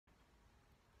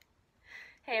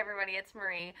Hey everybody, it's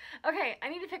Marie. Okay, I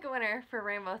need to pick a winner for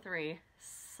Rainbow 3.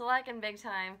 Slacking big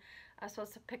time. I was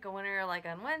supposed to pick a winner like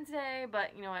on Wednesday,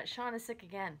 but you know what? Sean is sick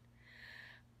again.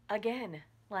 Again.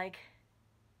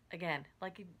 Again.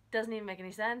 It doesn't even make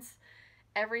any sense.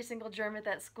 Every single germ at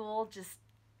that school just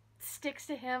sticks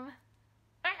to him.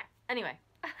 Anyway.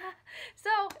 So,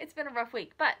 it's been a rough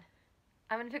week, but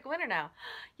I'm going to pick a winner now.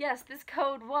 Yes, this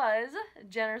code was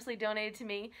generously donated to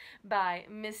me by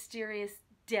Mysterious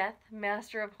Death,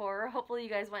 Master of Horror. Hopefully you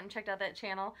guys went and checked out that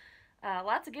channel.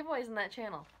 Lots of giveaways on that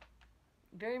channel.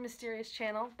 Very mysterious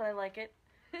channel, but I like it.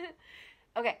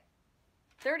 Okay,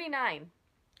 39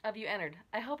 of you entered.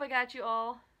 I hope I got you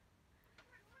all.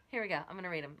 Here we go. I'm going to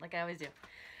read them like I always do.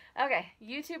 Okay,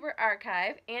 YouTuber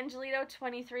Archive,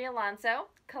 Angelito23 Alonso,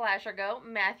 Kalashergo,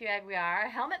 Matthew Aguiar,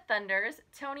 Helmet Thunders,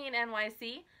 Tony in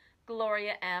NYC,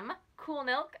 Gloria M, Cool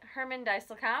Nilk, Herman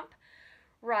Dieselkamp,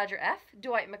 Roger F,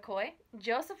 Dwight McCoy,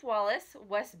 Joseph Wallace,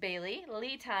 Wes Bailey,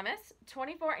 Lee Thomas,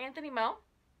 24 Anthony Moe,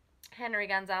 Henry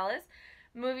Gonzalez,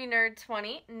 Movie Nerd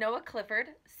 20, Noah Clifford,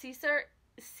 Caesar,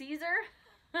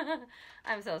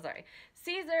 I'm so sorry,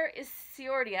 Caesar is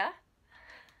Ciordia,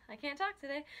 I can't talk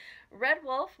today, Red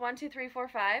Wolf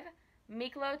 12345,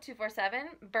 Miklo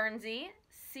 247, Burnsy,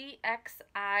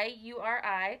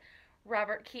 CXIURI,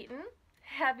 Robert Keaton.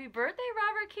 Happy birthday,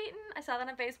 Robert Keaton. I saw that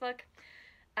on Facebook.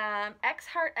 X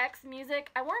Heart X Music.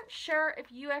 I weren't sure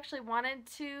if you actually wanted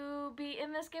to be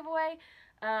in this giveaway.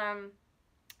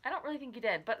 I don't really think you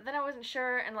did, but then I wasn't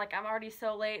sure, and I'm already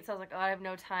so late, so I was like, oh, I have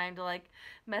no time to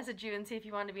message you and see if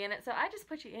you wanted to be in it, so I just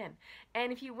put you in.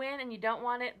 And if you win and you don't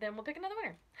want it, then we'll pick another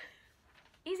winner.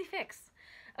 Easy fix.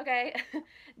 Okay,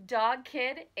 Dog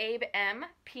Kid, Abe M,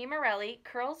 P. Morelli,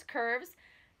 Curls Curves,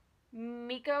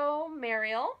 Miko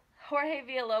Mariel, Jorge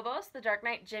Villalobos, The Dark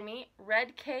Knight Jimmy,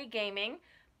 Red K Gaming,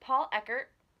 Paul Eckert,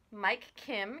 Mike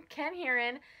Kim, Ken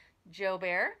Heron, Joe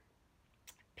Bear,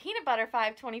 Peanut Butter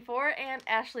 524, and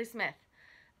Ashley Smith.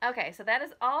 Okay, so that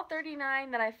is all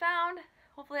 39 that I found.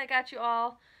 Hopefully I got you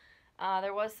all.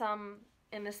 There was some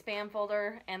in the spam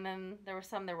folder, and then there were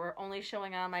some that were only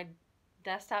showing on my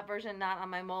desktop version, not on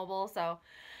my mobile, so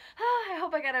I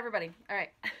hope I got everybody. All right.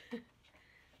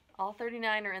 All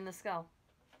 39 are in the skull.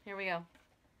 Here we go.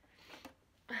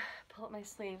 Pull up my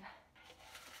sleeve.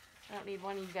 I don't need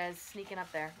one of you guys sneaking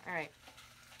up there. All right.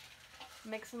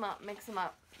 Mix them up, mix them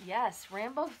up. Yes,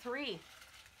 Rambo 3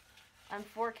 on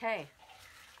 4K.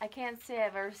 I can't say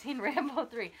I've ever seen Rambo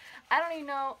 3. I don't even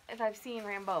know if I've seen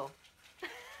Rambo.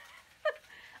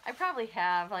 I probably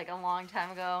have, a long time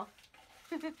ago.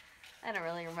 I don't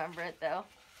really remember it, though.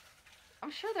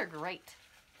 I'm sure they're great.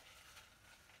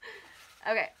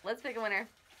 Okay, let's pick a winner.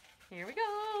 Here we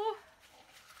go.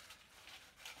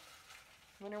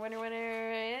 Winner, winner,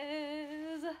 winner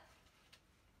is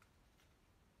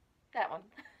that one.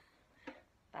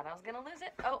 Thought I was going to lose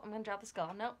it. Oh, I'm going to drop the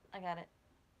skull. Nope, I got it.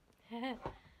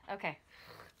 Okay.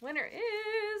 Winner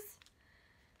is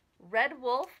Red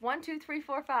Wolf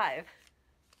 12345.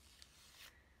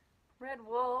 Red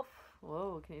Wolf.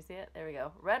 Whoa, can you see it? There we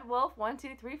go. Red Wolf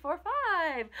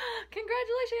 12345.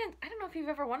 Congratulations. I don't know if you've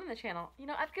ever won on the channel. You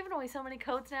know, I've given away so many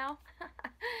codes now.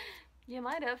 You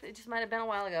might have. It just might have been a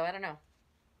while ago. I don't know.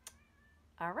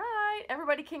 All right.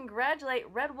 Everybody congratulate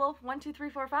Red Wolf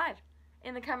 12345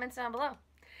 in the comments down below.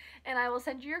 And I will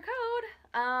send you your code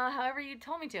however you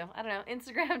told me to. I don't know.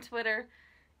 Instagram, Twitter,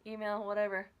 email,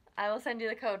 whatever. I will send you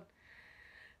the code.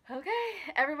 Okay.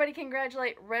 Everybody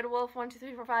congratulate Red Wolf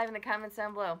 12345 in the comments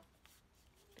down below.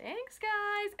 Thanks,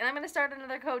 guys. And I'm going to start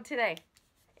another code today.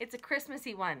 It's a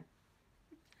Christmassy one.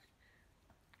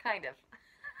 Kind of.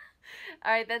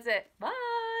 All right, that's it. Bye.